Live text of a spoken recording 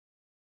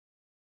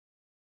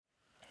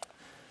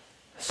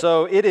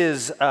So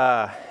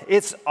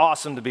it's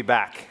awesome to be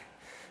back.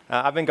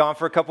 I've been gone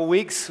for a couple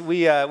weeks.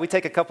 We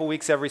take a couple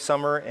weeks every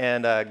summer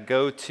and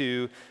go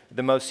to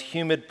the most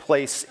humid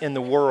place in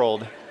the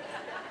world,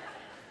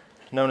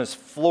 known as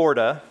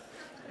Florida.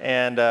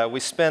 And we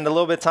spend a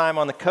little bit of time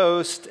on the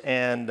coast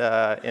and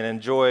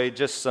enjoy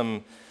just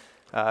some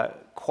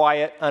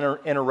quiet,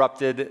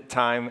 uninterrupted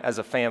time as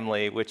a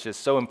family, which is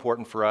so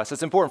important for us.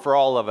 It's important for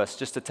all of us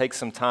just to take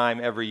some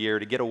time every year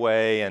to get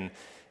away and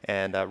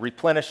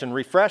replenish and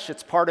refresh.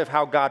 It's part of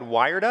how God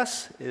wired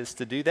us, is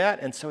to do that.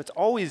 And so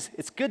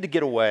it's good to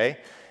get away.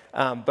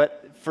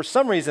 But for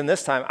some reason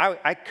this time,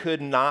 I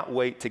could not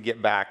wait to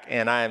get back.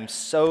 And I am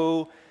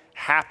so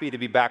happy to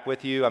be back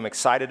with you. I'm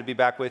excited to be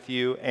back with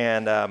you.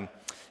 And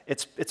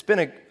it's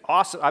been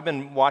awesome. I've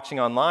been watching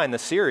online the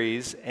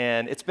series,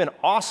 and it's been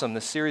awesome,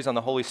 the series on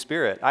the Holy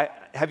Spirit.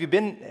 Have you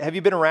been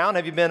around?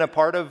 Have you been a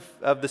part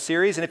of the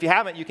series? And if you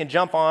haven't, you can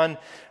jump on.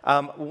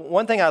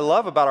 One thing I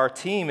love about our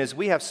team is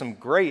we have some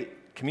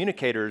great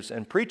communicators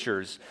and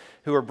preachers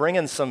who are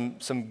bringing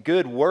some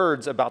good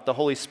words about the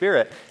Holy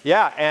Spirit.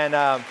 Yeah,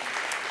 and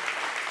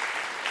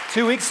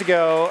 2 weeks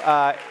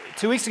ago,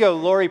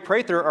 Lori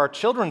Prather, our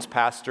children's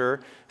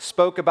pastor,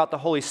 spoke about the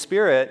Holy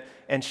Spirit,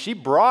 and she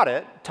brought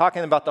it,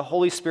 talking about the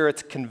Holy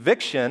Spirit's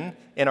conviction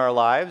in our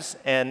lives.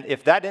 And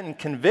if that didn't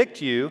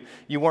convict you,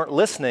 you weren't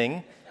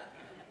listening.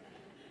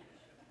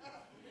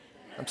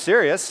 I'm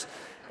serious.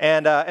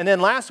 And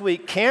then last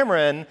week,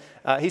 Cameron,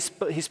 he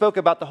spoke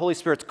about the Holy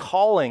Spirit's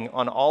calling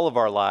on all of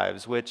our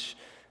lives, which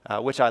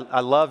I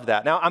love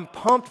that. Now, I'm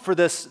pumped for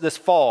this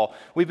fall.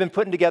 We've been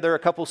putting together a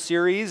couple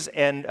series,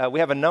 and we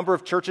have a number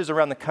of churches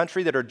around the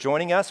country that are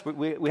joining us.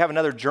 We have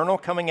another journal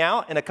coming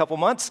out in a couple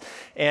months,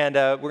 and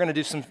we're going to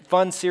do some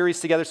fun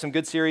series together, some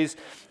good series.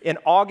 In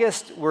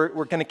August, we're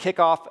going to kick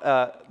off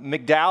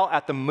McDowell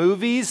at the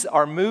Movies,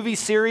 our movie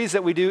series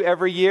that we do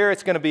every year.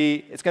 It's going to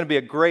be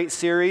a great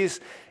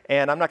series.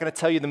 And I'm not going to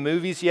tell you the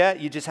movies yet.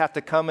 You just have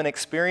to come and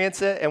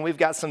experience it. And we've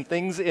got some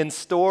things in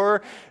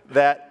store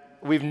that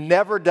we've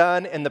never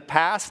done in the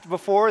past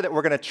before that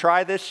we're going to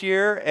try this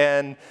year,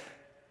 and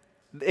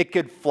it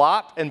could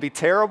flop and be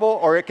terrible,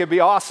 or it could be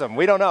awesome.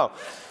 We don't know.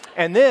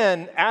 And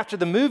then after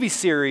the movie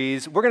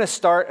series, we're going to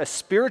start a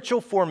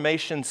spiritual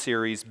formation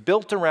series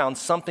built around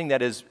something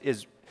that has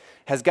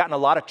gotten a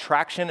lot of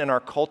traction in our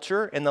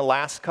culture in the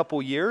last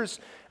couple years,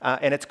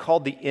 and it's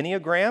called the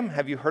Enneagram.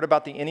 Have you heard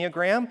about the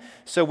Enneagram?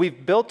 So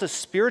we've built a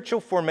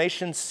spiritual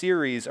formation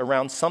series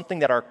around something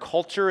that our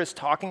culture is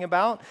talking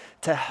about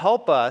to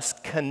help us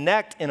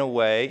connect in a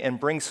way and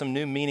bring some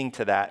new meaning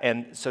to that.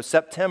 And so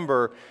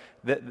September,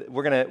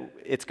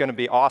 it's going to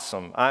be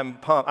awesome. I'm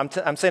pumped.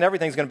 I'm saying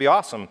everything's going to be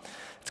awesome.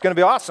 It's going to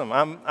be awesome.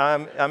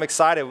 I'm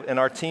excited, and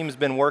our team's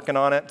been working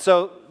on it.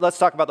 So let's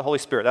talk about the Holy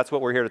Spirit. That's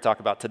what we're here to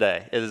talk about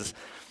today, is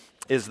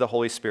the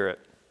Holy Spirit.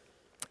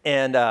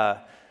 And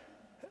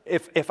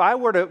if I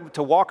were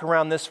to walk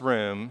around this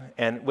room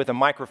and with a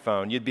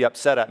microphone, you'd be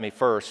upset at me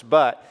first.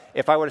 But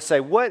if I were to say,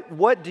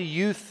 what do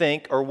you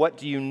think or what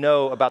do you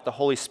know about the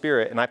Holy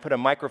Spirit? And I put a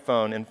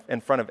microphone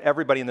in front of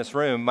everybody in this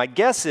room, my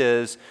guess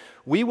is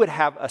we would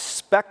have a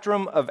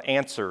spectrum of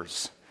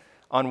answers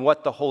on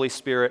what the Holy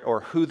Spirit,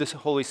 or who the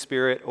Holy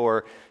Spirit,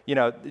 or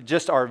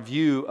just our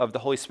view of the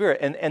Holy Spirit.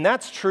 And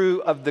that's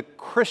true of the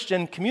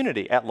Christian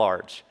community at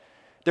large.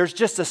 There's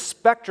just a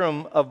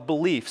spectrum of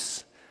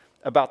beliefs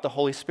about the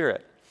Holy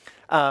Spirit.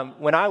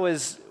 When I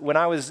was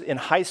in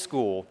high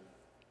school,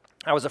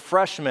 I was a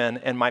freshman,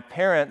 and my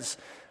parents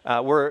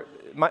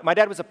my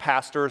dad was a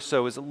pastor,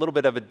 so it was a little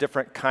bit of a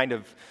different kind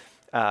of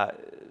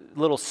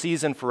little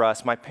season for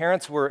us. My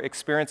parents were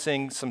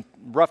experiencing some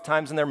rough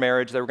times in their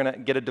marriage. They were going to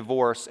get a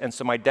divorce, and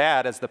so my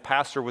dad, as the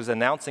pastor, was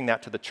announcing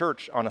that to the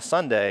church on a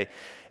Sunday,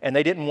 and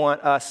they didn't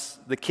want us,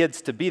 the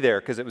kids, to be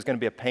there because it was going to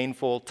be a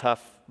painful,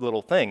 tough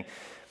little thing.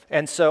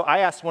 And so I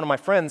asked one of my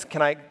friends,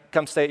 can I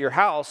come stay at your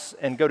house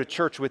and go to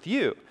church with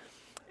you?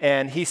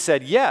 And he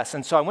said yes.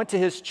 And so I went to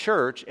his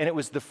church, and it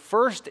was the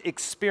first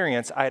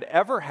experience I had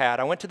ever had.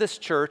 I went to this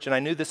church, and I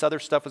knew this other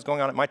stuff was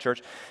going on at my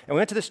church. And we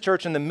went to this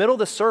church. In the middle of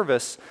the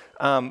service,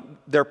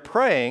 they're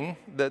praying.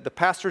 The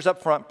pastor's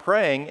up front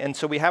praying, and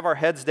so we have our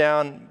heads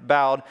down,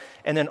 bowed.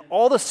 And then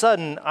all of a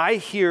sudden, I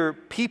hear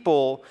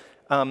people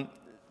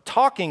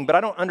talking, but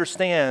I don't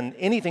understand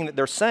anything that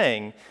they're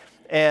saying.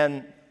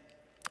 And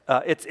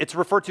it's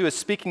referred to as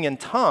speaking in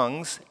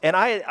tongues, and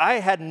I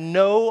had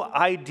no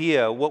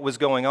idea what was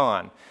going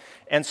on.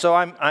 And so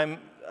I'm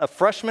a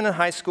freshman in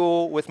high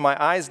school with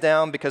my eyes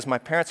down because my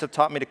parents have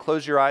taught me to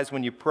close your eyes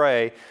when you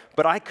pray,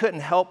 but I couldn't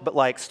help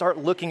but start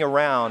looking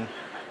around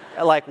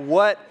at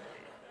what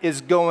is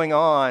going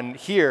on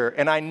here.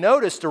 And I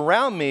noticed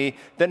around me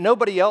that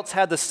nobody else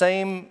had the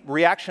same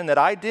reaction that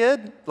I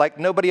did.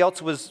 Nobody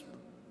else was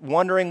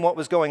wondering what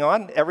was going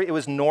on. It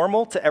was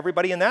normal to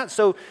everybody in that.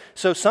 So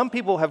some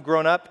people have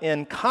grown up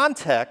in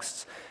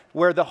contexts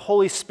where the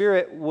Holy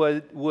Spirit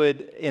would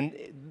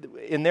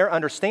in their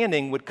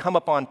understanding, would come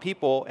upon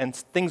people and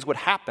things would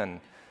happen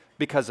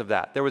because of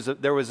that. There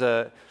was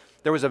a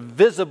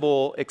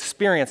visible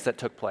experience that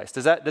took place.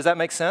 Does that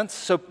make sense?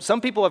 So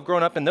some people have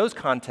grown up in those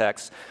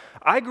contexts.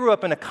 I grew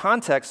up in a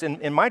context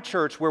in my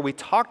church where we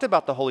talked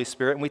about the Holy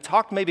Spirit, and we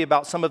talked maybe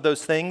about some of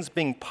those things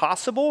being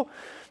possible,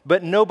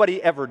 but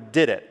nobody ever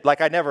did it. Like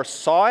I never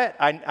saw it,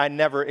 I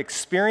never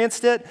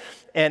experienced it,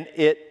 and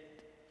it,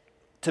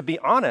 to be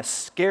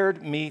honest,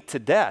 scared me to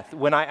death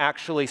when I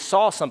actually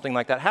saw something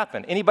like that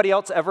happen. Anybody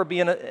else ever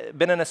been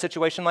in a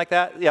situation like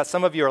that? Yeah,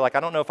 some of you are like, I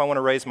don't know if I want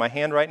to raise my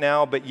hand right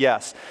now, but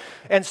yes.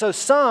 And so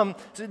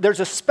there's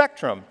a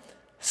spectrum.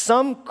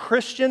 Some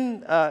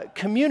Christian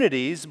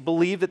communities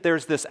believe that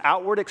there's this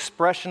outward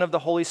expression of the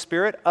Holy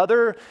Spirit.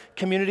 Other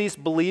communities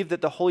believe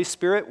that the Holy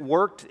Spirit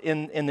worked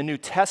in the New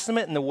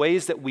Testament in the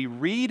ways that we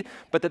read,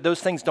 but that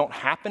those things don't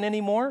happen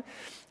anymore.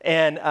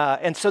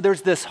 And so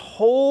there's this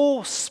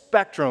whole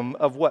spectrum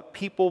of what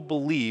people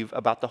believe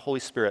about the Holy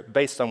Spirit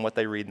based on what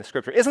they read in the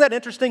Scripture. Isn't that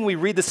interesting? We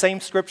read the same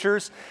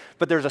Scriptures,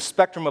 but there's a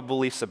spectrum of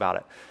beliefs about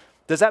it.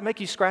 Does that make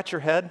you scratch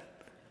your head?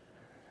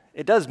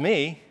 It does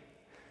me.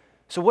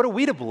 So what are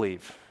we to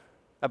believe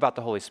about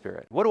the Holy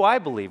Spirit? What do I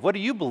believe? What do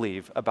you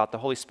believe about the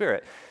Holy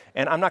Spirit?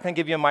 And I'm not going to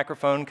give you a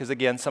microphone because,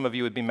 again, some of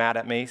you would be mad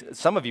at me.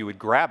 Some of you would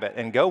grab it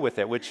and go with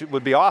it, which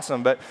would be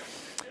awesome. But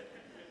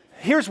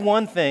here's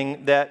one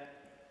thing that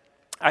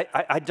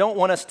I don't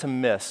want us to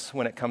miss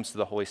when it comes to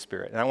the Holy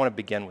Spirit, and I want to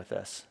begin with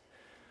this.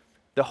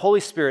 The Holy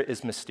Spirit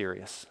is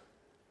mysterious.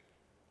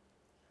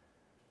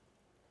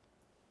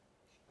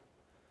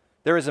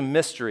 There is a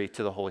mystery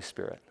to the Holy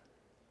Spirit.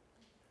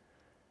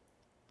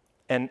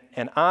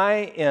 And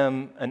I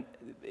am,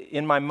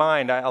 in my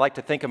mind, I like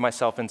to think of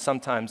myself and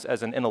sometimes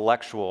as an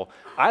intellectual.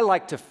 I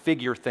like to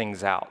figure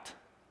things out.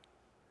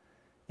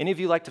 Any of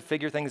you like to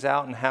figure things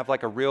out and have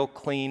like a real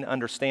clean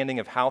understanding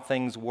of how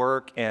things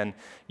work, and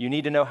you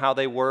need to know how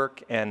they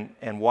work and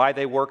why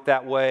they work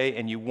that way,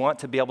 and you want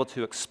to be able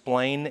to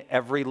explain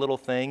every little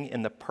thing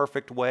in the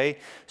perfect way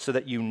so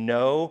that you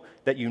know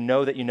that you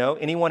know that you know?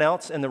 Anyone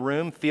else in the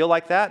room feel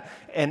like that?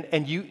 And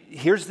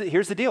here's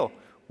the deal.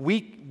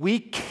 We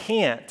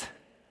can't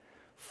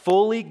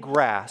fully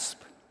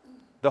grasp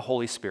the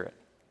Holy Spirit.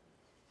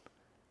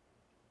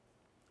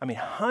 I mean,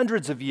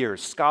 hundreds of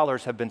years,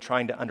 scholars have been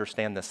trying to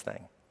understand this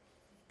thing.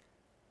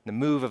 The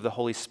move of the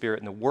Holy Spirit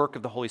and the work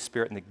of the Holy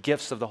Spirit and the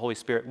gifts of the Holy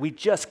Spirit. We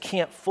just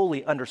can't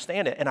fully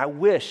understand it. And I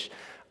wish,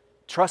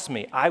 trust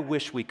me, I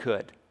wish we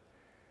could.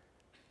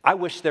 I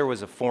wish there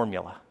was a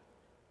formula.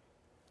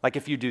 Like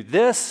if you do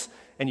this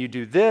and you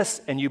do this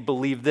and you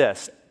believe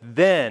this,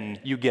 then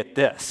you get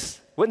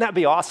this. Wouldn't that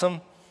be awesome?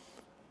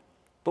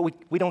 But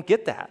we don't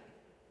get that.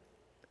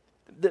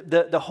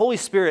 The Holy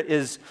Spirit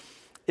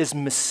is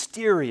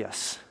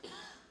mysterious.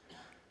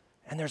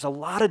 And there's a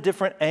lot of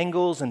different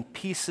angles and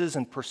pieces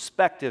and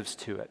perspectives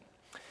to it.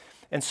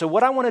 And so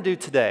what I want to do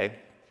today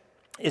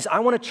is I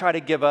want to try to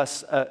give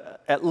us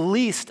at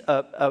least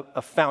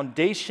a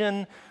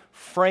foundation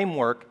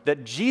framework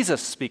that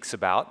Jesus speaks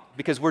about,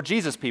 because we're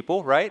Jesus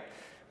people, right?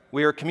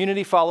 We are a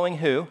community following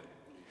who?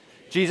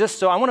 Jesus.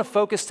 So I want to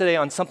focus today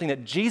on something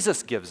that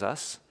Jesus gives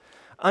us,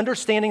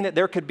 understanding that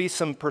there could be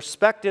some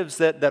perspectives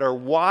that are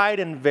wide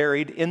and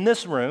varied in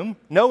this room,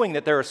 knowing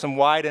that there are some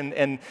wide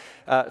and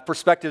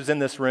perspectives in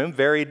this room,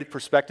 varied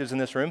perspectives in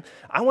this room.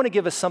 I want to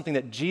give us something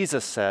that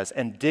Jesus says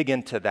and dig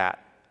into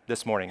that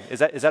this morning. Is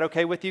that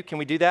okay with you? Can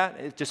we do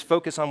that? Just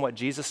focus on what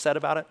Jesus said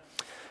about it.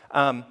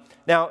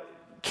 Now,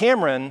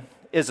 Cameron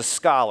is a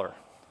scholar.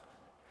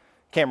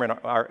 Cameron,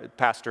 our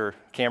pastor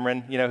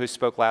Cameron, who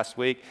spoke last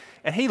week,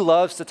 and he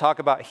loves to talk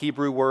about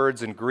Hebrew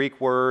words and Greek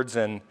words,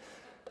 and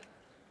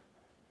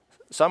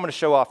so I'm going to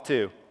show off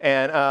too.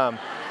 And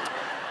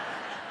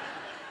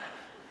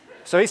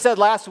so he said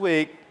last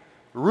week,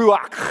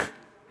 ruach,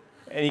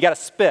 and you got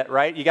to spit,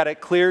 right? You got to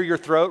clear your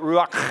throat,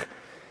 ruach.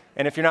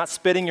 And if you're not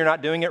spitting, you're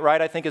not doing it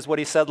right, I think is what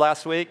he said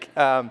last week.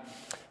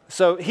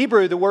 So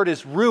Hebrew, the word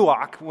is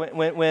ruach.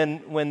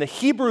 When the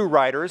Hebrew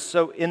writers,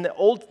 so in the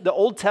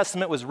Old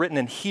Testament was written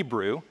in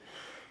Hebrew,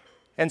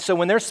 and so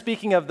when they're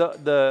speaking of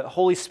the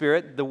Holy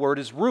Spirit, the word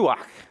is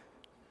ruach.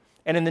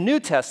 And in the New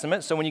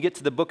Testament, so when you get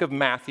to the book of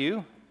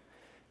Matthew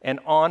and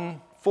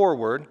on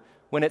forward,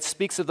 when it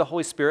speaks of the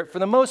Holy Spirit, for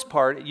the most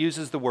part, it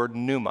uses the word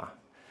pneuma.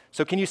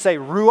 So can you say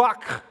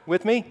ruach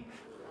with me?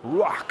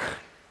 Ruach.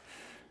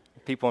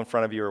 People in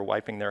front of you are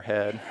wiping their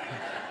head.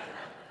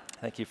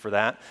 Thank you for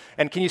that.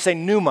 And can you say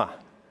pneuma?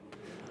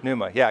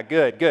 Pneuma. Yeah,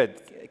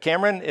 good.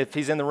 Cameron, if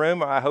he's in the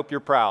room, I hope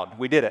you're proud.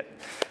 We did it.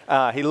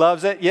 He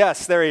loves it.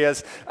 Yes, there he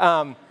is.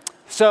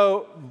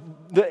 So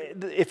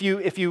if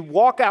you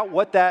walk out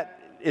what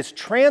that is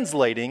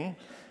translating,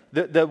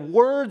 the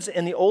words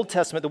in the Old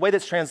Testament, the way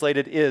that's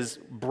translated is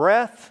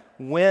breath,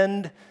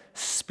 wind,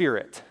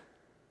 spirit.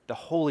 The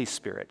Holy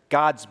Spirit,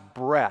 God's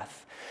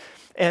breath.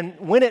 And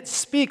when it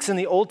speaks in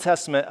the Old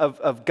Testament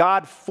of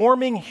God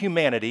forming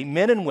humanity,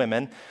 men and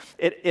women,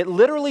 it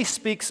literally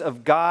speaks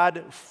of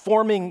God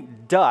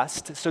forming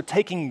dust, so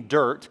taking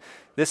dirt.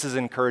 This is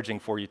encouraging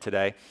for you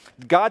today.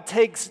 God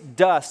takes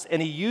dust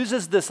and he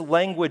uses this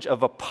language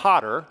of a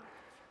potter,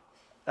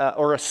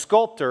 or a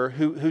sculptor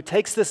who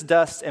takes this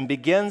dust and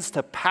begins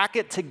to pack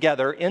it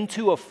together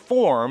into a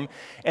form,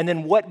 and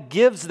then what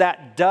gives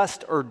that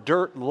dust or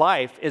dirt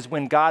life is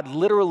when God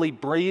literally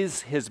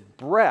breathes his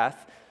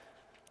breath,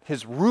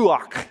 his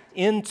ruach,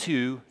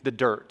 into the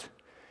dirt.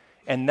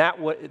 And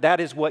that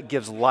is what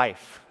gives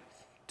life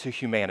to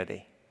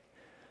humanity.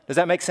 Does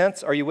that make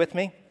sense? Are you with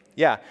me?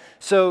 Yeah.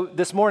 So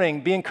this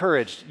morning, be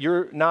encouraged.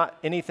 You're not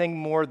anything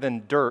more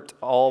than dirt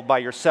all by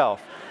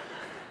yourself.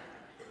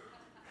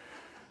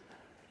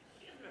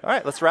 All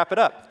right, let's wrap it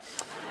up.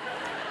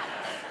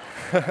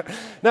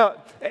 No,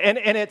 and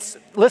it's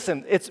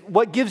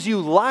what gives you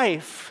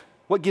life,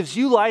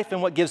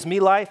 and what gives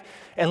me life.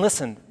 And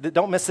listen,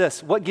 don't miss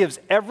this. What gives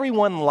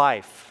everyone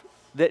life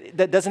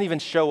that doesn't even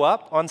show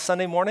up on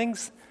Sunday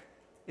mornings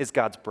is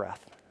God's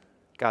breath,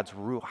 God's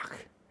ruach.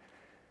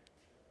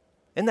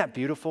 Isn't that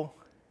beautiful?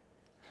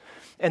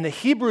 And the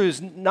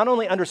Hebrews not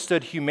only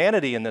understood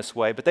humanity in this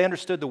way, but they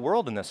understood the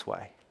world in this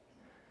way.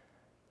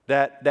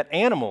 That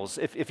animals,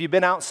 if you've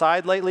been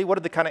outside lately, what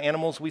are the kind of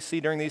animals we see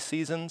during these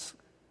seasons?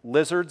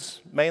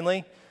 Lizards,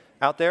 mainly,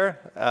 out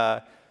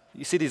there.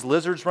 You see these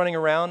lizards running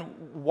around.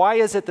 Why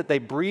is it that they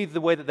breathe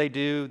the way that they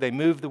do, they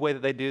move the way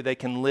that they do, they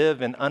can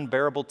live in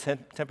unbearable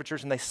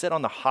temperatures, and they sit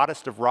on the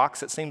hottest of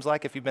rocks, it seems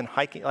like, if you've been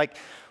hiking? Like,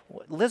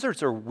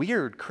 lizards are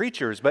weird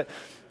creatures, but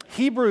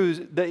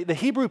the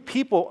Hebrew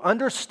people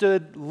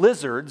understood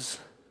lizards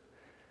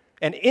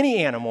and any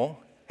animal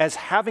as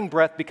having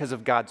breath because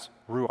of God's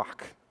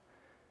ruach.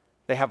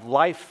 They have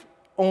life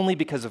only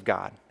because of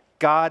God.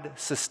 God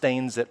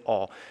sustains it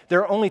all. There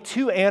are only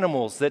two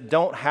animals that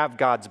don't have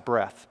God's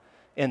breath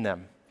in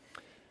them: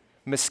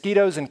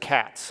 mosquitoes and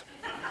cats.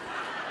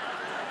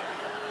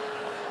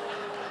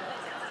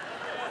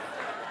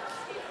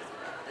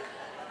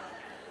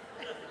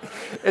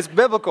 It's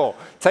biblical.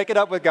 Take it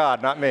up with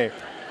God, not me.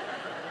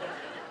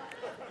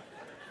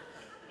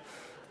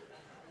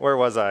 Where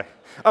was I?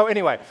 Oh,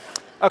 anyway.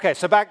 Okay,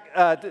 so back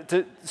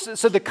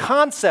so the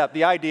concept,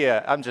 the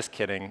idea, I'm just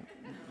kidding.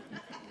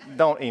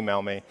 Don't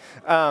email me.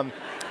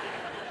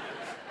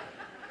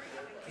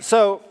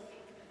 So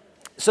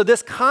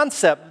this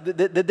concept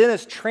that then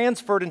is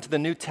transferred into the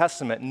New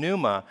Testament,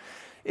 pneuma,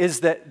 is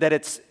that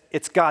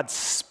it's God's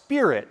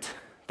Spirit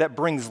that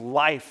brings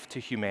life to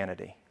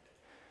humanity.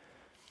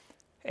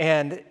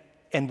 And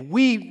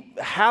we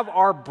have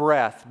our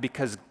breath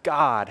because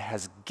God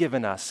has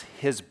given us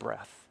his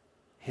breath,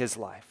 his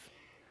life.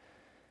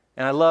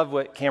 And I love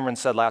what Cameron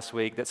said last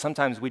week, that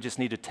sometimes we just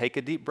need to take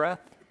a deep breath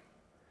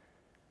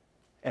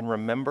and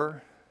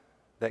remember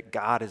that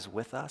God is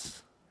with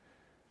us,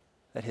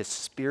 that his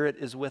Spirit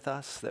is with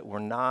us, that we're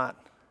not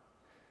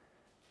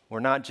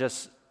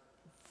just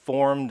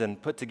formed and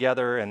put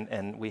together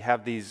and we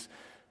have these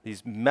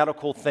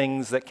medical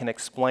things that can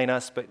explain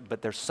us,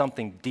 but there's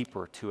something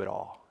deeper to it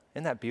all.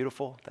 Isn't that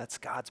beautiful? That's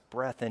God's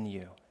breath in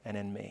you and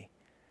in me.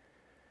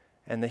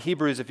 And the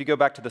Hebrews, if you go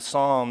back to the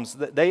Psalms,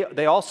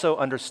 they also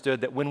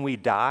understood that when we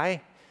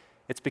die,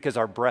 it's because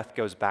our breath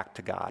goes back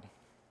to God.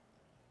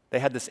 They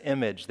had this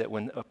image that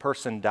when a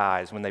person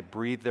dies, when they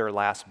breathe their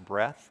last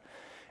breath,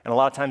 and a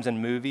lot of times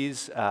in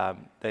movies,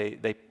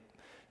 they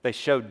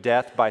show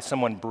death by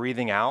someone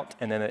breathing out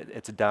and then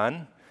it's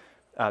done.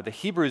 The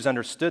Hebrews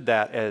understood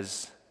that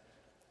as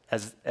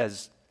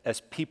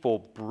people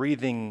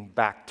breathing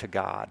back to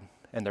God,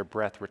 and their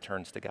breath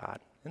returns to God.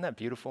 Isn't that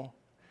beautiful?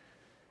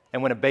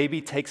 And when a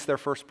baby takes their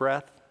first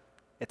breath,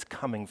 it's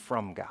coming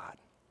from God.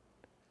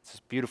 It's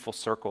this beautiful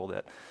circle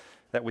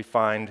that we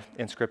find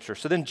in Scripture.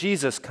 So then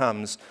Jesus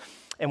comes,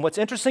 and what's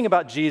interesting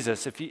about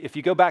Jesus, if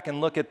you go back and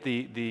look at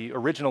the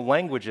original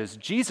languages,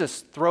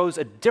 Jesus throws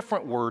a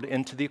different word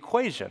into the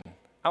equation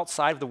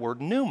outside of the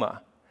word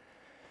pneuma.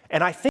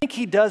 And I think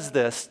he does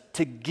this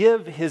to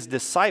give his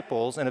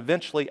disciples, and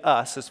eventually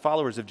us as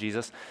followers of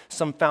Jesus,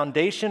 some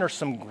foundation or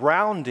some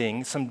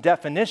grounding, some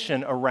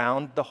definition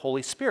around the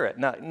Holy Spirit.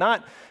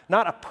 Not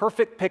a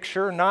perfect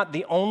picture, not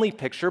the only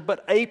picture,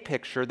 but a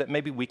picture that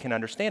maybe we can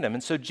understand him.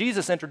 And so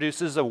Jesus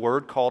introduces a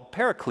word called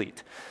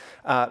paraclete.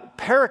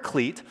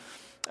 Paraclete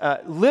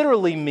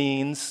literally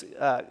means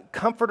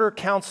comforter,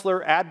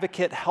 counselor,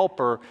 advocate,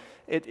 helper.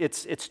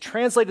 It's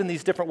translated in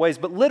these different ways,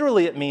 but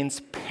literally it means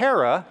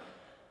para,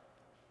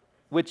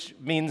 which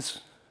means,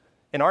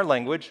 in our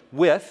language,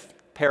 with,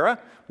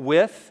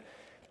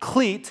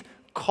 cleat,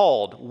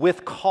 called,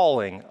 with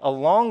calling,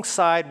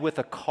 alongside with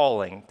a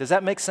calling. Does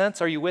that make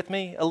sense? Are you with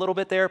me a little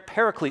bit there?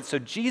 Paraclete. So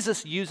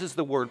Jesus uses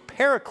the word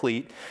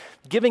paraclete,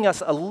 giving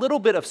us a little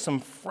bit of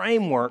some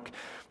framework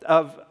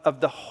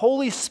of the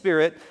Holy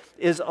Spirit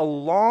is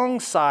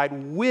alongside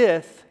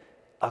with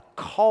a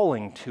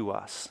calling to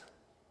us.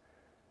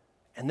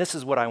 And this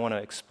is what I want to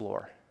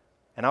explore.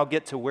 And I'll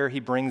get to where he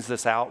brings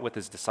this out with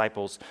his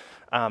disciples.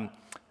 Have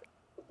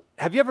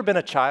you ever been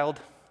a child?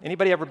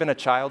 Anybody ever been a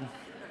child?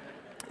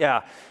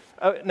 Yeah.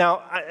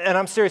 Now, and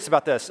I'm serious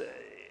about this.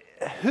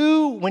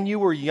 Who, when you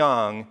were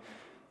young,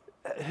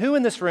 who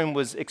in this room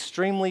was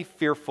extremely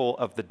fearful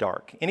of the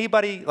dark?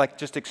 Anybody, like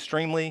just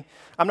extremely?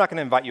 I'm not going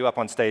to invite you up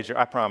on stage,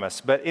 I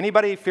promise. But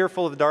anybody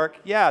fearful of the dark?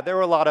 Yeah, there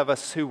were a lot of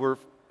us who were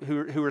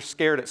who are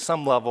scared at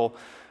some level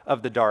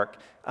of the dark.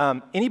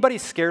 Anybody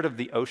scared of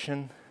the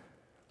ocean?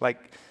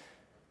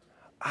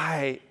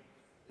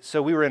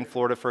 So we were in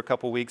Florida for a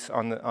couple weeks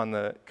on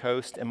the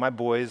coast, and my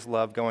boys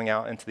love going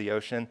out into the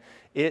ocean.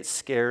 It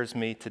scares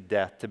me to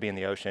death to be in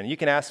the ocean. You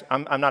can ask,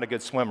 I'm not a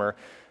good swimmer,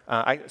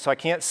 so I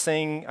can't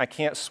sing, I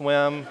can't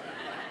swim.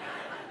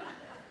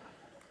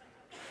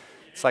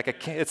 It's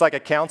like a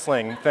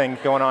counseling thing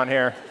going on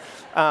here.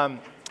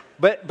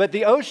 But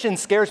the ocean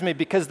scares me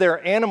because there are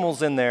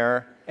animals in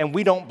there, and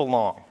we don't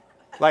belong.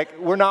 Like,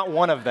 we're not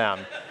one of them.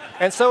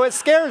 And so it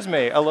scares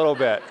me a little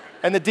bit.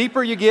 And the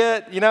deeper you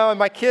get, and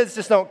my kids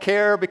just don't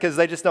care because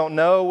they just don't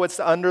know what's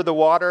under the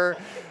water.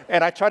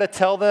 And I try to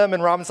tell them,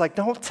 and Robin's like,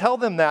 don't tell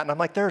them that. And I'm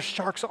like, there are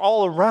sharks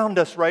all around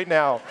us right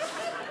now.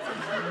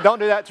 Don't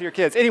do that to your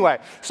kids. Anyway,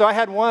 so I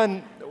had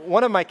one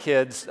of my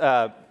kids,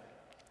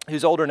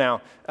 who's older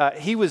now,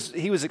 he was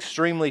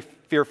extremely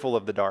fearful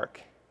of the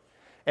dark.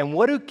 And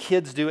what do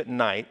kids do at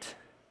night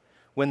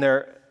when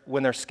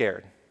they're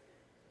scared?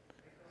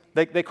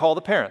 They call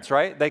the parents,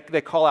 right?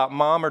 They call out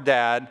mom or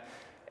dad.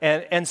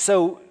 And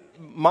so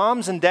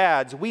moms and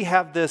dads, we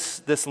have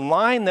this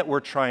line that we're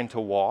trying to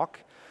walk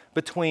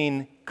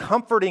between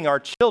comforting our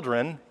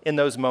children in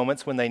those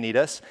moments when they need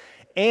us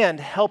and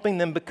helping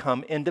them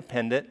become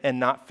independent and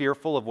not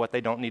fearful of what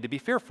they don't need to be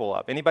fearful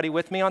of. Anybody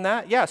with me on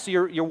that? Yeah, so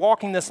you're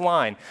walking this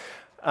line.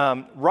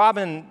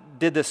 Robin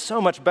did this so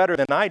much better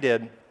than I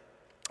did.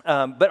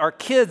 But our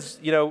kids,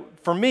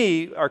 for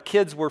me, our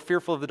kids were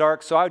fearful of the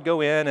dark, so I would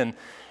go in and,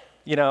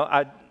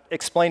 I'd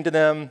explain to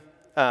them,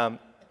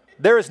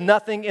 there is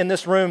nothing in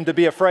this room to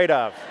be afraid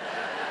of.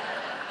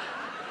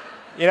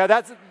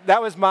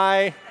 That was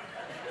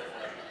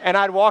and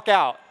I'd walk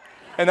out,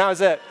 and that was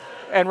it.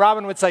 And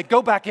Robin would say,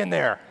 go back in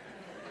there.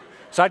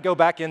 So I'd go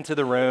back into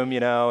the room,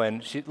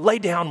 and she'd lay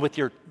down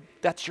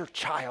that's your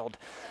child.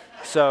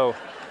 So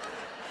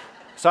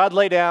I'd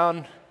lay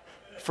down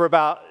for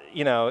about,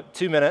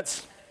 2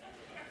 minutes,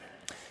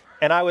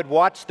 and I would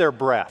watch their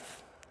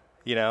breath,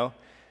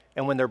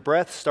 and when their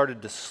breath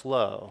started to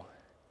slow,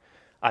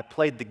 I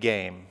played the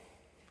game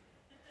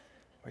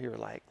where you were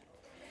like,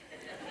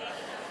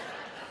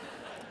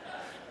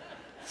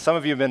 some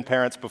of you have been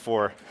parents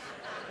before.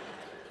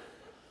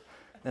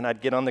 Then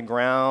I'd get on the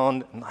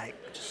ground and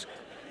just,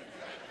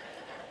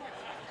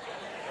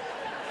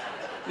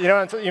 you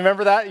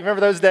remember that? You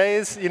remember those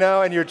days,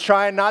 and you're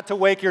trying not to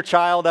wake your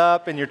child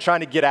up and you're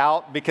trying to get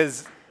out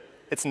because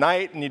it's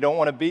night and you don't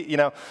want to be,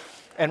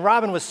 And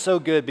Robin was so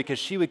good because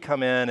she would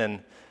come in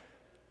and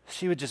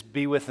she would just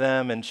be with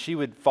them and she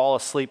would fall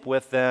asleep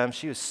with them.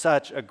 She was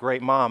such a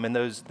great mom in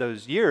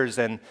those years.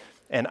 And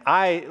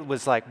I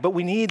was like, but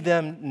we need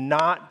them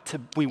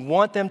we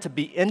want them to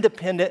be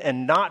independent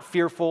and not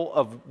fearful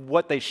of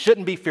what they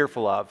shouldn't be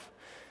fearful of.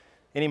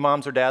 Any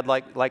moms or dad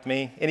like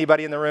me?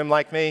 Anybody in the room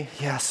like me?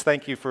 Yes,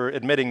 thank you for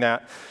admitting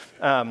that.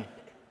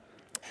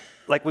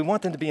 We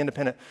want them to be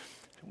independent.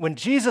 When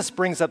Jesus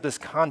brings up this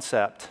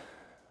concept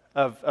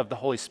of the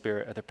Holy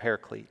Spirit, of the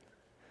Paraclete,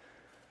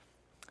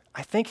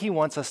 I think he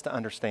wants us to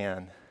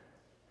understand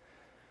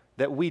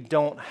that we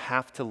don't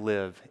have to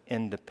live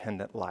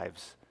independent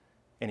lives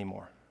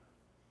anymore.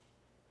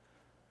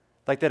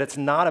 That it's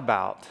not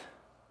about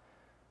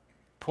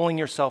pulling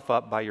yourself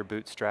up by your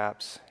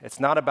bootstraps. It's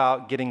not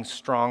about getting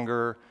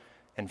stronger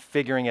and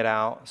figuring it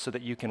out so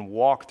that you can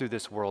walk through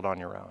this world on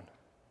your own.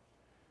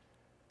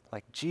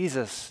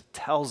 Jesus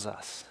tells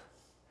us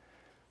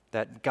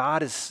that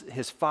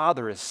his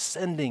Father is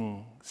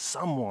sending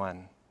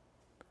someone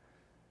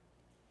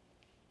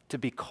to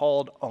be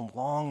called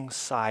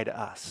alongside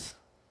us,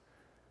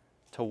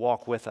 to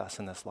walk with us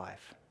in this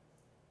life.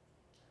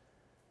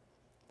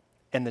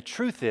 And the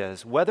truth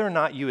is, whether or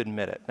not you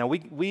admit it, now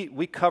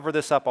we cover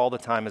this up all the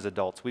time as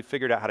adults. We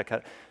figured out how to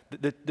cut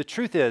it. The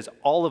truth is,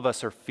 all of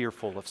us are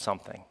fearful of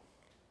something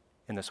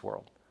in this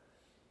world.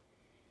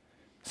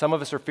 Some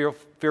of us are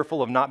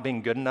fearful of not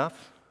being good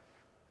enough.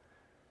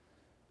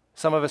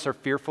 Some of us are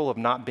fearful of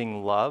not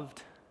being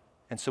loved.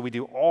 And so we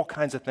do all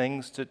kinds of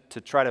things to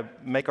try to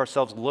make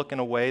ourselves look in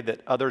a way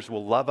that others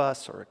will love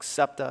us or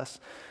accept us.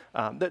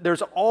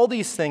 There's all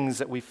these things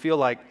that we feel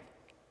like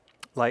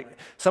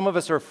some of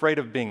us are afraid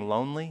of being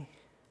lonely.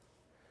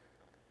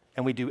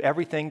 And we do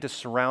everything to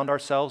surround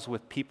ourselves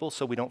with people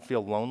so we don't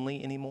feel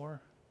lonely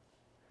anymore.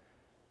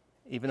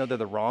 Even though they're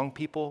the wrong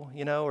people,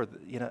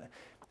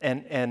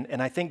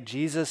 And I think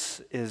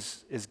Jesus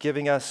is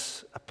giving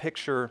us a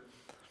picture,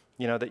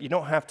 that you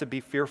don't have to be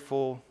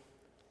fearful.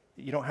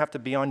 You don't have to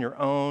be on your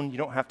own. You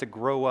don't have to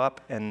grow up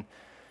and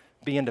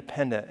be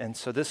independent. And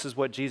so this is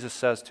what Jesus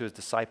says to his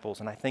disciples.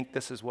 And I think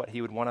this is what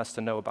he would want us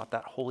to know about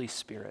that Holy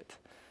Spirit,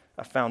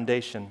 a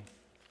foundation.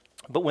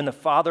 But when the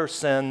Father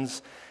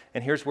sends,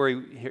 and here's where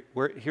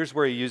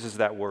he uses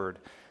that word.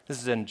 This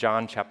is in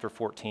John chapter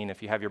 14.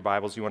 If you have your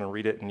Bibles, you want to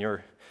read it in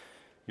your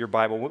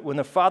Bible. When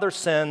the Father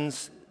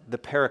sends the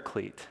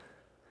Paraclete,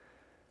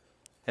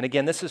 and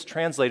again, this is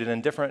translated in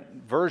different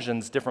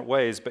versions, different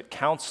ways, but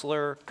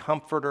counselor,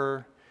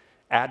 comforter,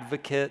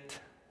 advocate.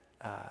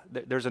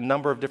 There's a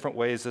number of different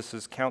ways this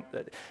is.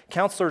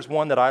 Counselor is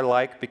one that I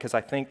like because I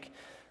think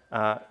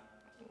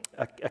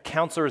A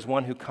counselor is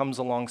one who comes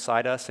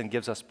alongside us and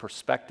gives us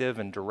perspective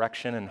and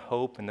direction and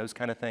hope and those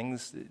kind of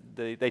things.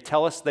 They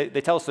tell us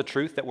the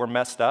truth that we're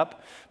messed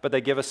up, but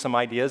they give us some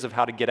ideas of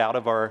how to get out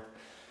of our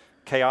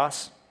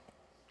chaos.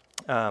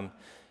 And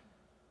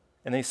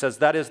then he says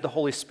that is the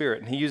Holy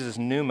Spirit, and he uses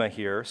pneuma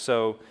here.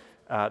 So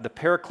the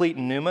Paraclete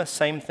and pneuma,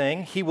 same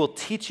thing. He will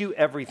teach you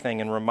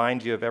everything and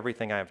remind you of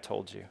everything I have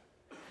told you.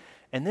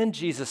 And then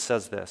Jesus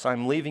says this,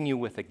 I'm leaving you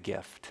with a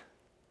gift.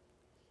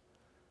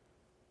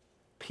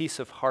 Peace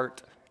of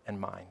heart and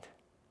mind.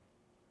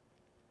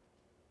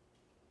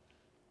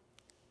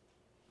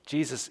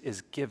 Jesus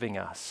is giving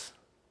us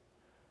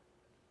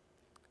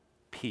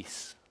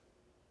peace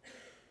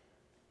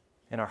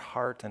in our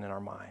heart and in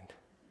our mind.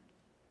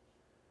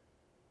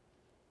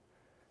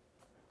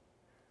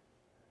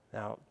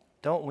 Now,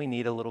 don't we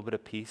need a little bit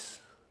of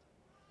peace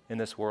in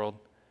this world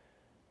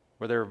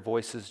where there are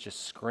voices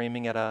just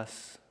screaming at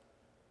us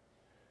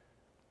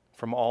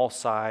from all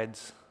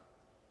sides,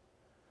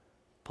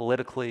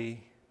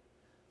 politically,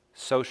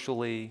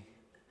 socially,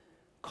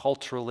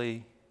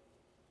 culturally,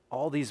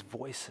 all these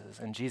voices.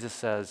 And Jesus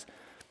says,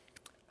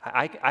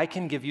 I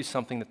can give you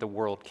something that the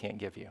world can't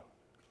give you.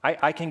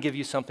 I can give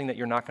you something that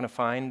you're not going to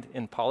find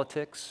in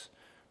politics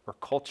or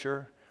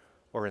culture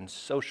or in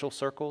social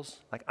circles.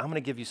 Like, I'm going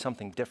to give you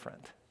something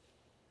different.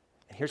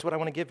 And here's what I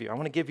want to give you. I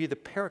want to give you the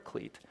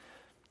Paraclete,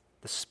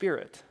 the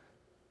Spirit.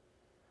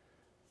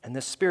 And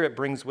this Spirit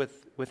brings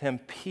with him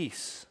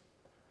peace.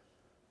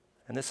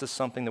 And this is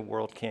something the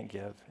world can't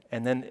give.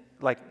 And then,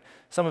 like,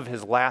 some of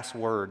his last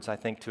words, I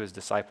think, to his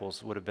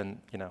disciples would have been,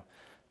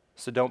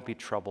 so don't be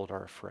troubled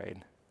or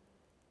afraid.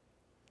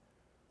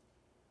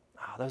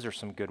 Oh, those are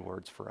some good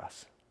words for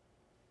us.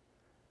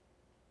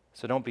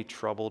 So don't be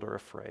troubled or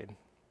afraid.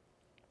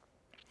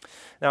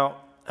 Now,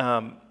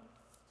 I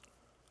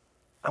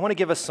want to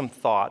give us some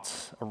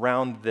thoughts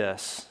around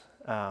this.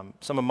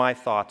 Some of my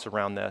thoughts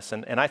around this.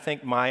 And I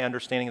think my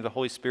understanding of the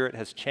Holy Spirit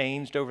has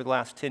changed over the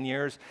last 10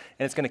 years,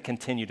 and it's going to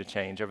continue to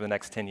change over the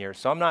next 10 years.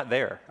 So I'm not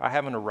there. I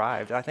haven't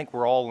arrived. I think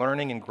we're all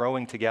learning and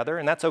growing together,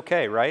 and that's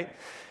okay, right?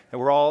 And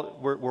we're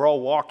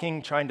all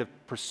walking, trying to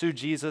pursue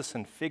Jesus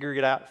and figure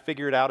it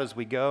out as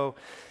we go.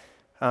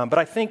 But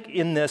I think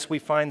in this we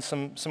find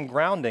some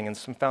grounding and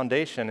some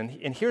foundation.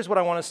 And here's what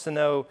I want us to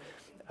know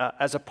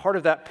as a part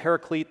of that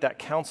Paraclete, that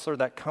counselor,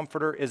 that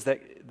comforter, is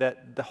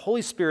that the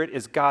Holy Spirit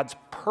is God's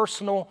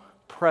personal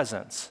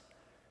presence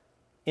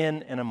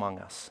in and among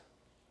us.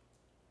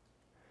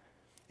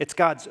 It's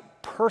God's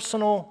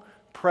personal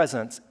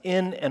presence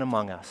in and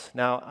among us.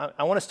 Now,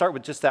 I want to start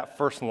with just that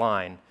first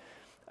line.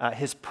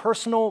 His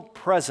personal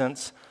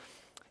presence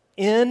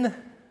in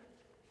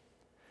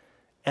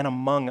and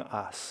among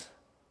us.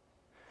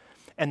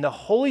 And the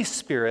Holy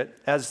Spirit,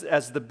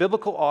 as the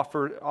biblical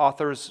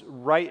authors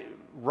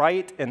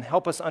write and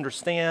help us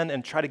understand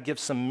and try to give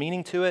some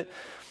meaning to it,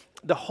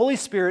 the Holy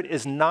Spirit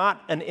is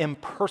not an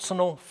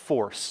impersonal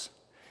force.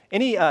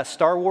 Any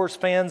Star Wars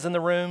fans in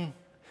the room?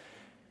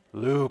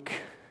 Luke.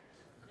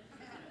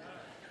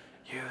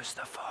 Use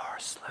the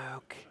Force,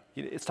 Luke.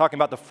 It's talking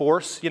about the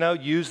Force,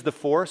 use the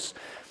Force.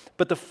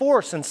 But the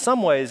Force, in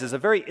some ways, is a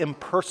very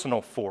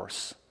impersonal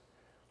force.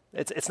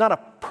 It's not a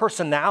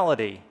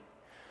personality.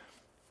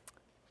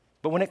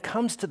 But when it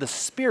comes to the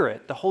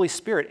Spirit, the Holy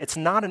Spirit, it's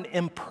not an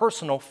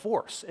impersonal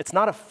force. It's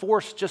not a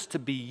force just to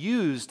be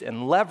used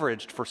and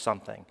leveraged for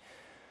something.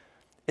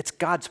 It's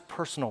God's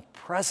personal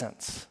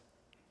presence.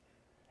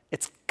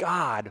 It's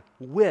God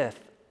with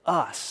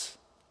us.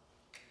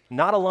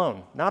 Not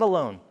alone,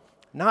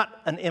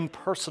 not an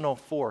impersonal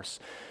force.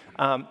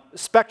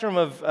 Spectrum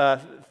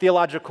of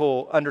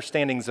theological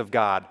understandings of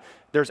God.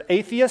 There's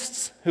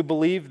atheists who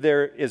believe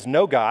there is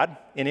no God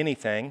in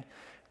anything.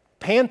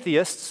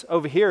 Pantheists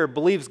over here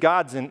believes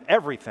God's in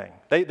everything.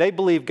 They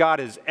believe God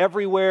is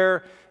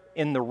everywhere,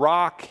 in the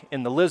rock,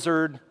 in the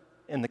lizard,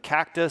 in the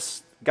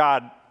cactus,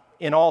 God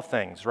in all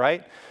things,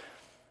 right?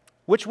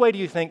 Which way do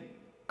you think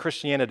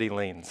Christianity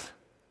leans?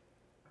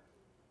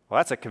 Well,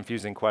 that's a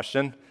confusing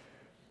question.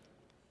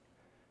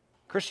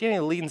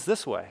 Christianity leans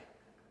this way,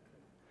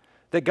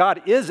 that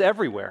God is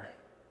everywhere,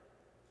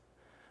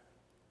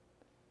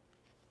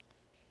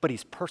 but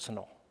he's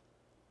personal.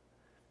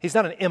 He's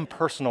not an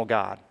impersonal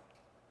God.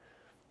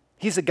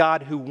 He's a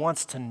God who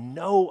wants to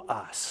know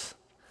us.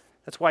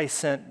 That's why he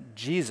sent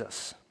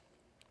Jesus.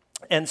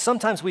 And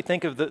sometimes we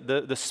think of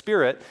the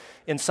Spirit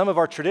in some of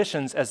our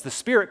traditions as the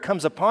Spirit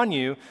comes upon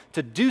you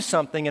to do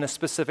something in a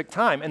specific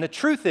time. And the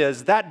truth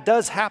is that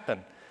does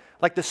happen.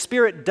 Like the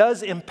Spirit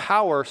does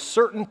empower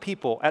certain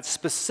people at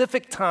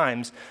specific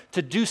times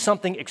to do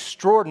something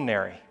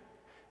extraordinary.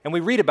 And we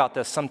read about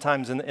this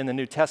sometimes in the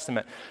New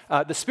Testament.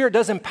 The Spirit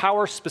does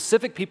empower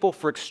specific people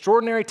for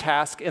extraordinary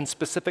tasks in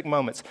specific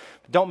moments.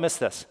 Don't miss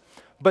this.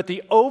 But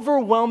the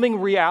overwhelming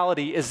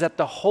reality is that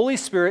the Holy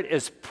Spirit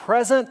is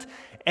present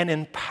and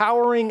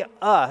empowering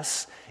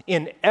us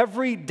in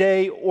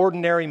everyday,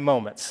 ordinary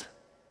moments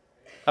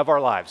of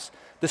our lives.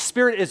 The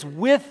Spirit is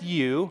with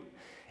you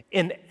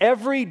in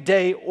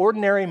everyday,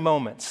 ordinary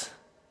moments.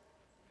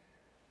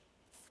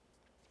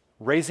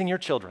 Raising your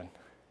children,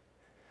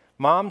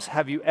 Moms,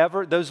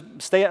 those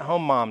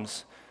stay-at-home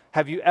moms,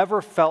 have you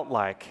ever felt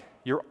like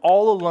you're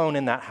all alone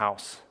in that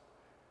house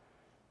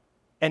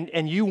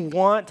and you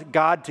want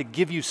God to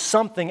give you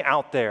something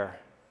out there?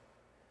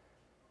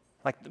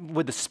 Like,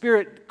 would the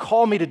Spirit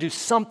call me to do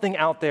something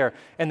out there?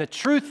 And the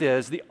truth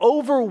is, the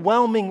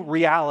overwhelming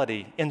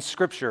reality in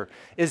Scripture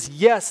is,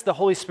 yes, the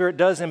Holy Spirit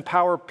does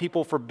empower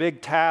people for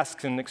big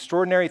tasks and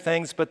extraordinary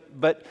things,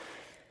 but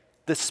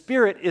the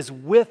Spirit is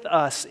with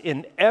us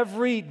in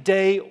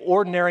everyday,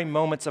 ordinary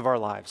moments of our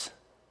lives.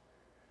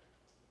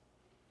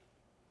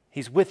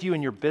 He's with you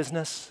in your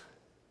business.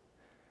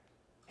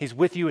 He's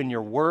with you in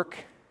your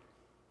work.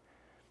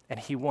 And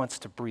He wants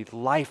to breathe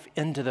life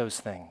into those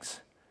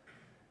things.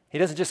 He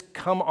doesn't just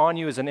come on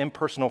you as an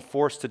impersonal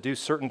force to do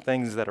certain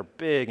things that are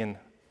big. And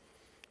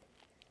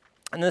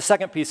the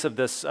second piece of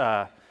this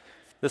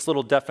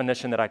little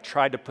definition that I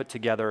tried to put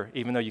together,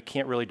 even though you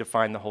can't really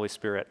define the Holy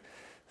Spirit.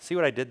 See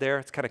what I did there?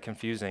 It's kind of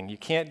confusing. You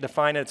can't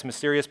define it. It's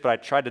mysterious, but I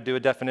tried to do a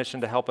definition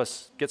to help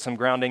us get some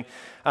grounding.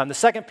 The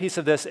second piece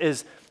of this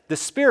is the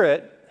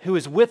Spirit, who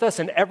is with us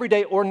in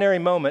everyday, ordinary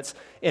moments,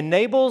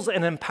 enables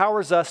and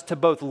empowers us to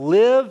both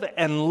live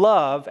and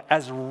love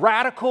as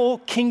radical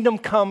kingdom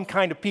come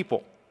kind of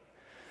people.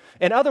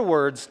 In other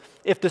words,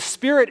 if the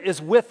Spirit is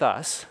with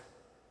us,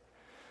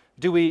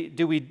 do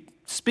we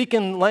speak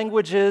in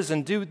languages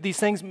and do these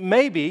things?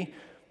 Maybe,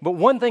 but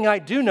one thing I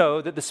do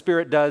know that the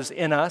Spirit does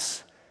in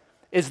us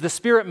is the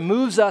Spirit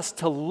moves us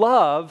to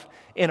love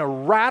in a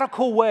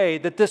radical way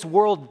that this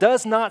world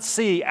does not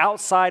see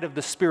outside of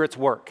the Spirit's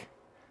work.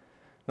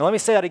 Now let me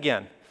say that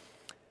again.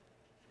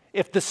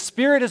 If the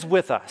Spirit is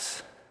with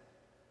us,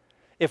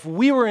 if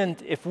we are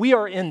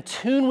in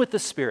tune with the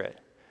Spirit,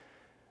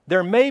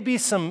 there may be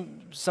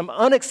some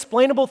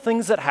unexplainable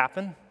things that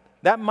happen.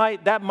 That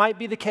might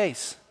be the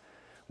case.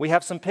 We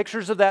have some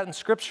pictures of that in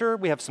Scripture.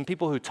 We have some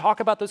people who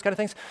talk about those kind of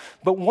things.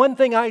 But one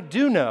thing I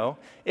do know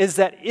is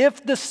that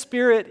if the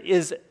Spirit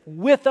is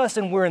with us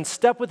and we're in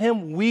step with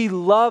Him, we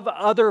love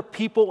other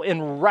people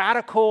in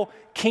radical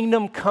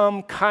kingdom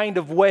come kind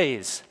of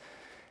ways.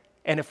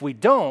 And if we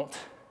don't,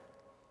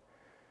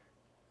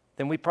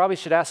 then we probably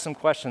should ask some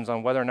questions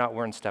on whether or not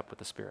we're in step with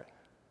the Spirit.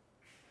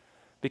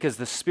 Because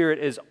the Spirit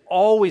is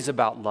always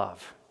about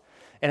love.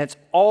 And it's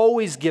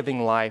always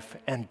giving life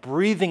and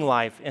breathing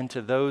life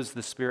into those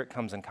the Spirit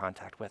comes in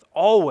contact with.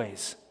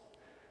 Always.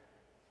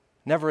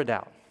 Never a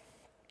doubt.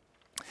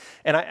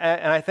 And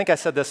I think I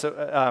said this,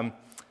 it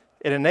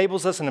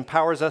enables us and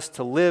empowers us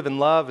to live and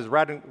love as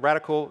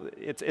radical.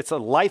 It's a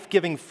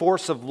life-giving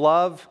force of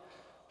love,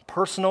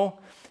 personal.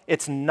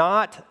 It's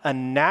not a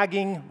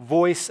nagging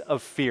voice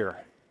of fear.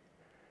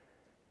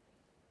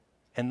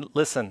 And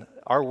listen,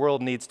 our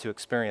world needs to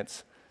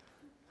experience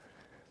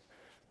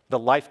the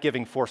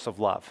life-giving force of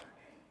love,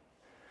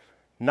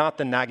 not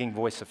the nagging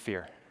voice of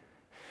fear.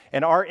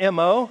 And our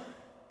MO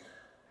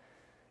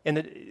in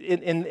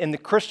the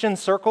Christian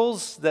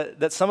circles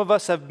that some of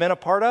us have been a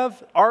part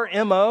of, our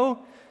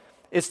MO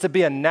is to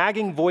be a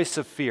nagging voice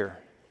of fear.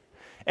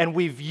 And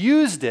we've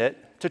used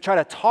it to try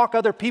to talk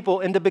other people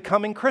into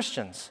becoming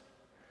Christians.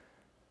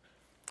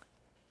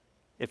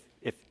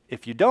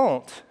 If you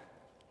don't,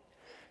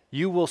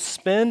 you will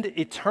spend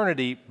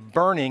eternity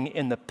burning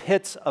in the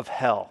pits of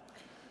hell.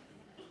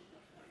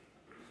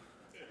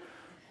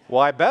 Well,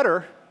 I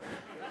better.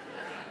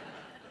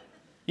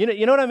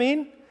 You know what I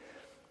mean?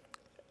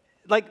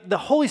 Like, the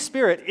Holy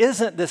Spirit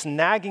isn't this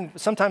nagging.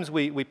 Sometimes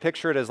we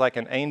picture it as like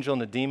an angel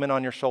and a demon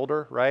on your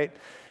shoulder, right?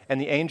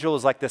 And the angel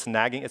is like this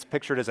nagging, it's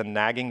pictured as a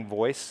nagging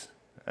voice.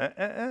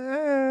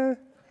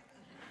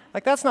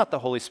 Like, that's not the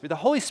Holy Spirit. The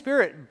Holy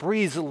Spirit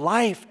breathes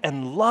life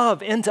and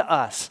love into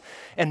us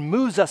and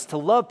moves us to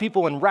love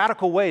people in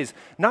radical ways,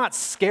 not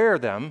scare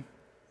them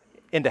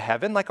into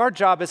heaven. Like, our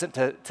job isn't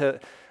to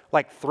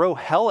like throw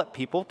hell at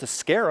people, to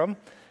scare them.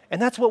 And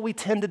that's what we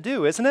tend to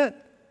do, isn't it?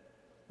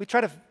 We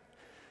try to,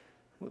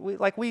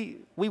 we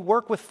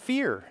work with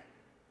fear.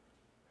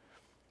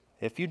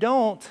 If you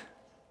don't,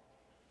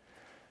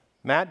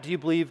 Matt, do you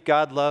believe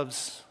God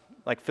loves,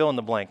 like, fill in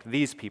the blank,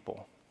 these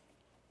people?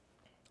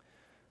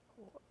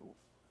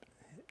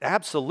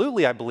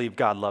 Absolutely, I believe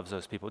God loves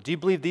those people. Do you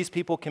believe these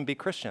people can be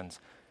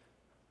Christians?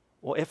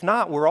 Well, if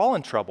not, we're all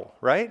in trouble,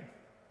 right?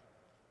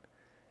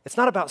 It's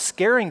not about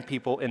scaring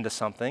people into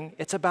something.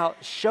 It's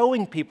about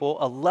showing people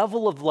a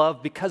level of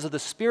love because of the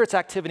Spirit's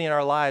activity in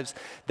our lives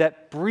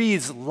that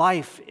breathes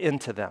life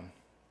into them.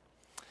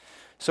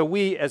 So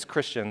we as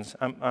Christians,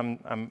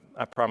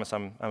 I promise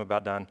I'm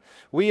about done.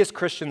 We as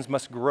Christians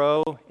must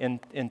grow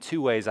in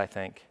two ways, I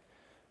think.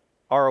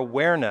 Our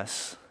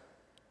awareness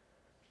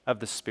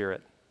of the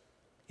Spirit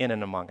in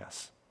and among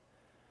us.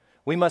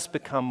 We must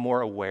become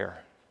more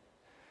aware.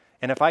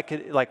 And if I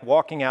could, like,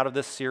 walking out of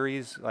this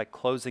series, like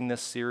closing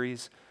this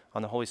series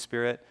on the Holy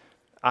Spirit,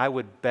 I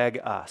would beg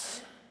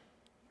us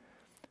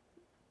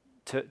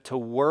to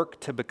work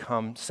to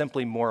become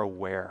simply more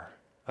aware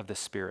of the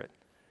Spirit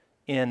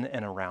in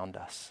and around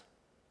us.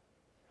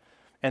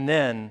 And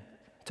then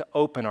to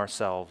open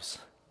ourselves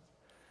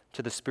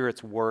to the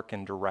Spirit's work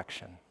and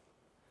direction.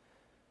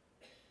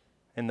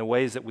 in the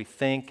ways that we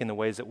think, in the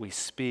ways that we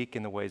speak,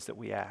 in the ways that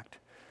we act.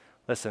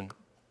 Listen,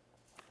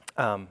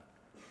 I'll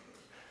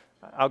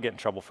get in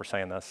trouble for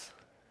saying this.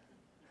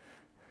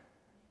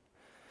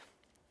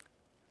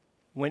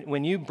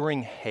 When you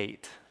bring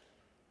hate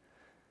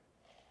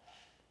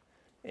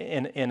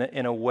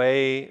in a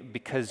way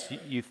because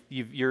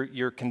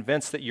you're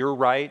convinced that you're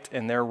right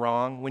and they're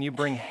wrong, when you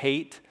bring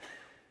hate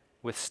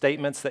with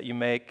statements that you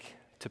make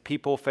to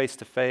people face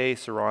to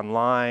face or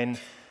online,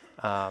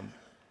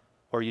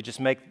 or you just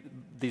make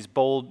these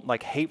bold,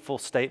 like hateful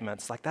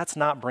statements, like that's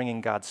not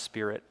bringing God's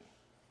Spirit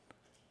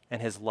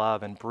and His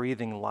love and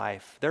breathing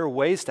life. There are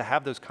ways to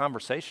have those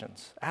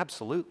conversations.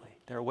 Absolutely.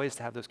 There are ways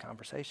to have those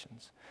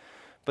conversations.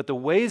 But the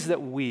ways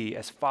that we,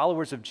 as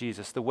followers of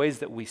Jesus, the ways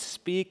that we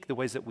speak, the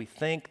ways that we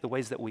think, the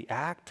ways that we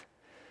act,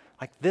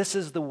 like this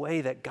is the way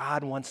that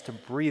God wants to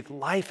breathe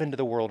life into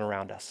the world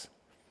around us.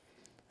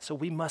 So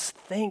we must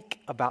think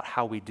about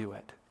how we do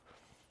it.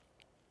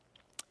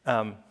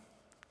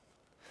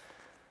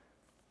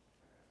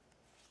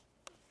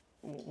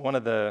 One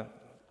of the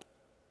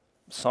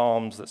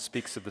Psalms that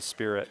speaks of the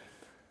Spirit,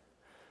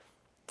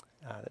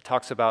 that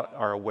talks about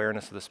our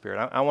awareness of the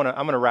Spirit. I'm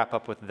going to wrap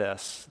up with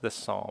this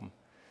Psalm.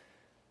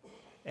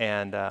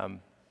 And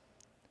then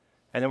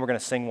we're going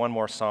to sing one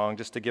more song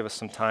just to give us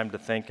some time to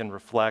think and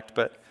reflect.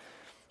 But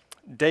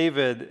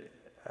David,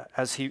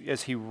 as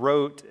he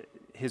wrote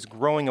his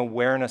growing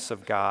awareness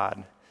of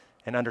God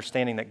and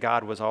understanding that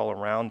God was all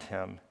around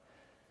him,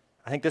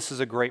 I think this is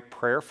a great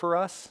prayer for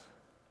us,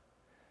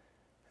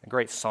 a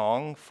great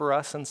song for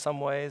us in some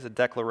ways, a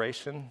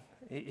declaration.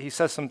 He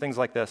says some things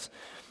like this: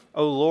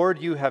 "O Lord,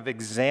 you have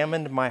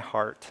examined my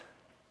heart,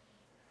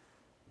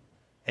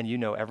 and you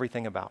know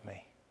everything about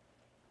me."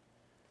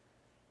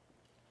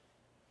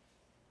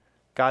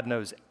 God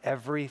knows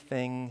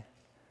everything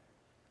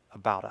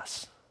about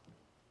us.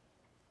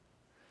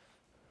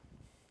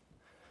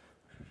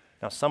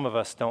 Now, some of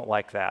us don't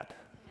like that.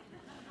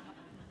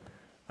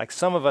 Like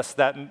some of us,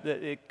 that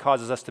it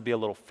causes us to be a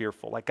little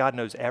fearful. Like God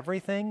knows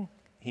everything.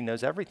 He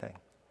knows everything.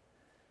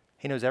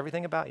 He knows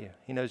everything about you.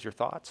 He knows your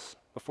thoughts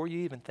before you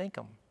even think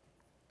them.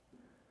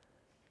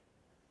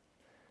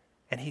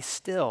 And He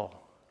still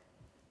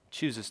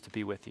chooses to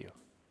be with you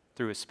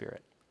through His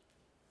Spirit.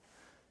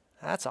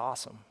 That's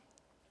awesome.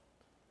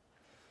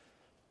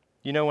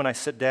 You know when I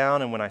sit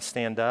down and when I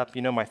stand up.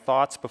 You know my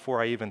thoughts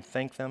before I even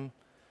think them.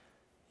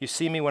 You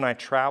see me when I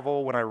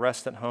travel, when I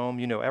rest at home.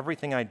 You know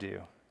everything I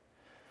do.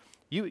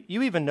 You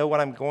even know what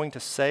I'm going to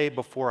say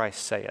before I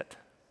say it.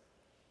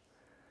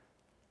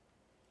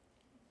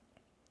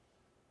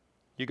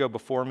 You go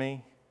before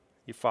me.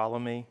 You follow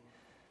me.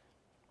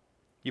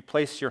 You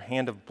place your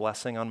hand of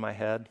blessing on my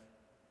head.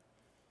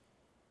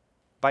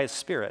 By His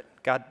Spirit,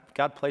 God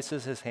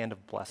places His hand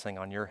of blessing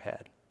on your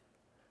head.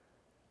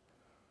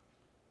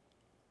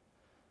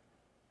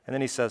 And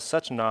then He says,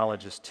 such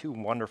knowledge is too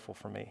wonderful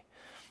for me.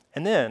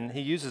 And then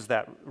He uses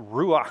that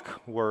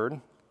ruach word.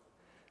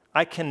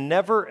 I can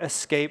never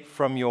escape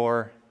from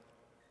your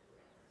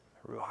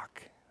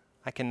ruach.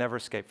 I can never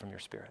escape from your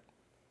Spirit.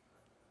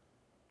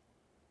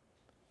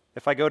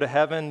 If I go to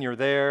heaven, you're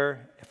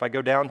there. If I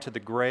go down to the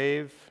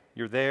grave,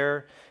 you're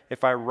there.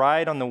 If I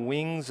ride on the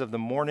wings of the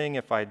morning,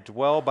 if I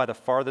dwell by the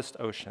farthest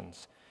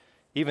oceans,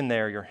 even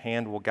there your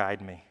hand will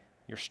guide me.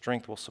 Your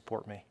strength will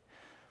support me.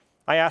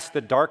 I ask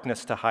the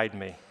darkness to hide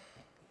me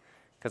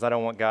because I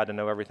don't want God to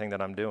know everything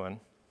that I'm doing.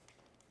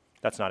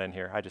 That's not in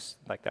here. I just,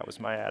 like, that was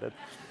my added.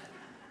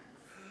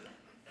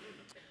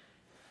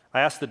 I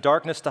ask the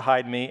darkness to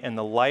hide me and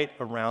the light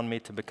around me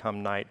to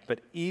become night. But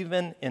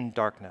even in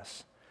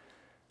darkness,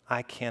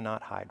 I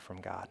cannot hide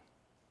from God.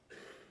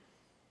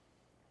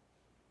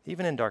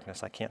 Even in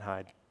darkness, I can't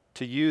hide.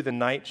 To you, the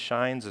night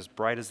shines as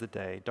bright as the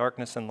day.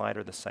 Darkness and light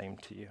are the same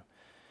to you.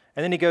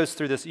 And then he goes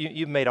through this.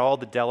 You've made all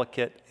the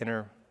delicate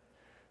inner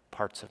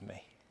parts of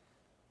me.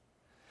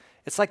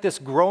 It's like this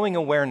growing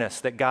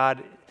awareness that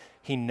God,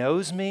 He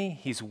knows me,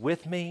 He's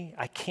with me,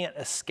 I can't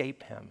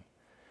escape Him.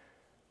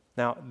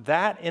 Now,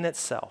 that in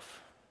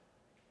itself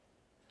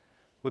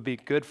would be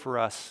good for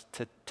us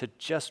to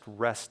just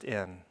rest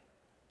in,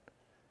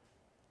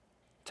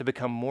 to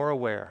become more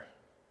aware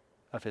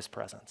of His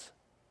presence.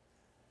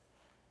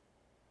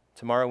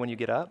 Tomorrow when you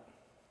get up,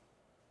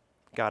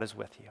 God is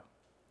with you.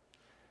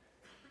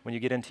 When you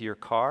get into your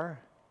car,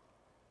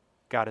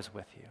 God is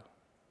with you.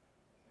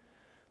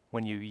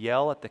 When you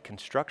yell at the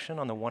construction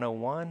on the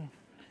 101,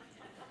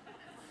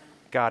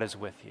 God is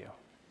with you.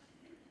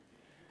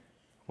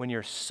 When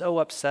you're so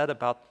upset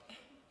about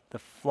the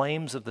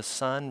flames of the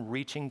sun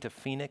reaching to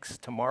Phoenix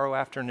tomorrow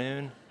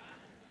afternoon,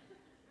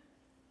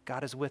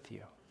 God is with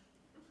you.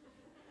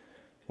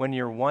 When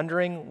you're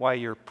wondering why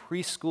your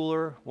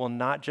preschooler will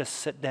not just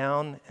sit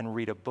down and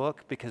read a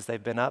book because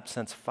they've been up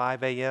since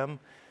 5 a.m.,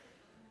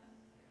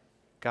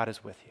 God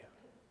is with you.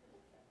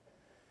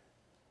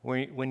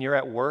 When you're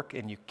at work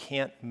and you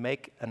can't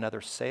make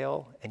another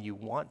sale and you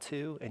want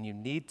to and you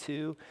need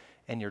to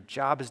and your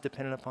job is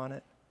dependent upon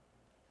it,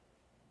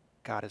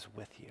 God is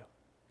with you.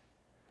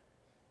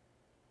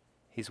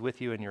 He's with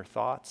you in your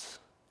thoughts.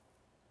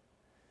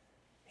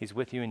 He's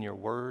with you in your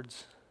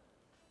words.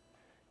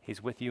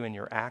 He's with you in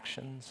your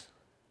actions.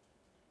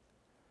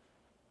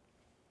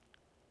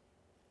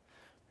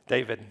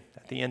 David,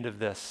 at the end of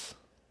this,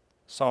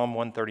 Psalm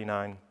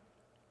 139,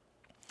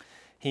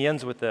 he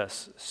ends with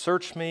this: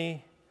 search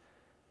me,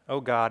 O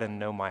God, and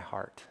know my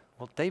heart.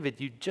 Well, David,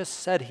 you just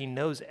said he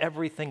knows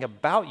everything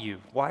about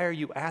you. Why are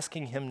you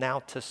asking him now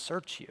to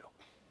search you?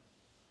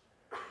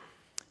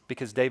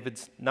 Because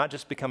David's not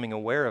just becoming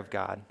aware of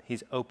God,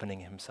 he's opening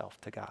himself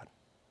to God.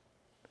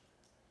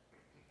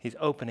 He's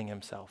opening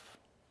himself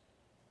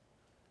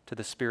to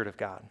the Spirit of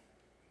God.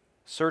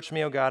 Search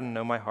me, O God, and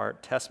know my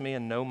heart. Test me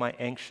and know my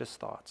anxious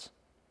thoughts.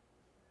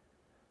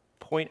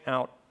 Point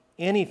out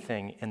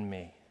anything in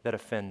me that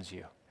offends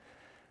you.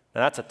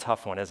 Now, that's a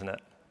tough one, isn't it?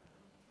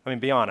 I mean,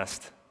 be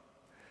honest.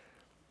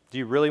 Do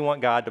you really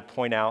want God to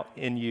point out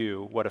in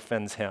you what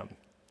offends him?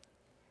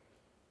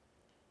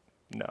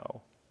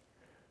 No.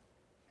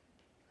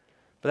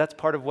 But that's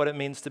part of what it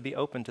means to be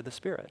open to the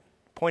Spirit.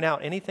 Point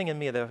out anything in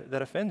me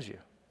that offends you.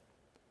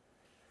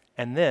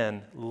 And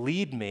then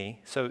lead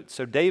me. So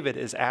David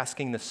is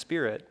asking the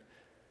Spirit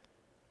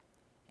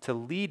to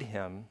lead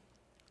him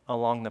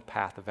along the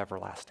path of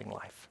everlasting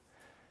life.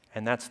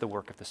 And that's the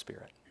work of the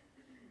Spirit.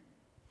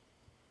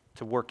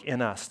 To work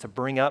in us, to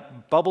bring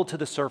up, bubble to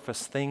the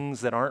surface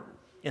things that aren't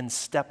in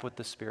step with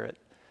the Spirit,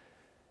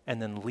 and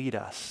then lead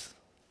us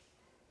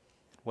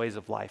in ways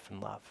of life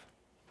and love.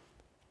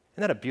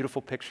 Isn't that a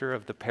beautiful picture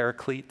of the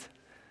Paraclete?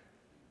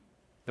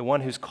 The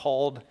one who's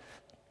called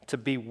to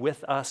be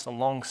with us,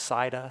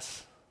 alongside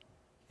us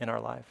in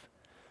our life.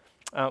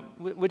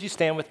 Would you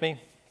stand with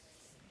me?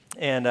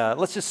 And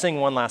let's just sing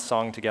one last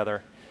song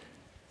together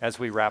as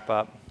we wrap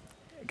up.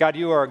 God,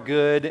 you are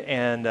good,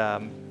 and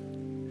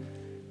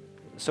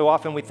so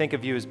often we think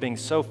of you as being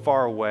so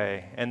far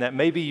away, and that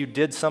maybe you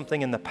did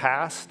something in the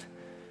past,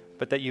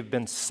 but that you've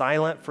been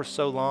silent for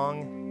so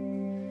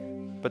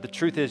long. But the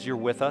truth is you're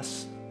with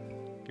us.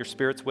 Your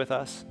Spirit's with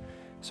us.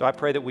 So I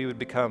pray that we would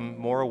become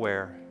more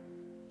aware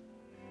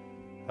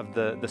of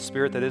the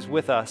Spirit that is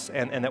with us,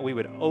 and that we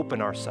would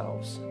open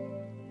ourselves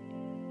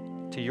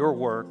to your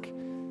work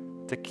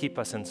to keep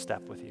us in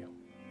step with you.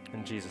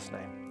 In Jesus'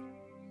 name.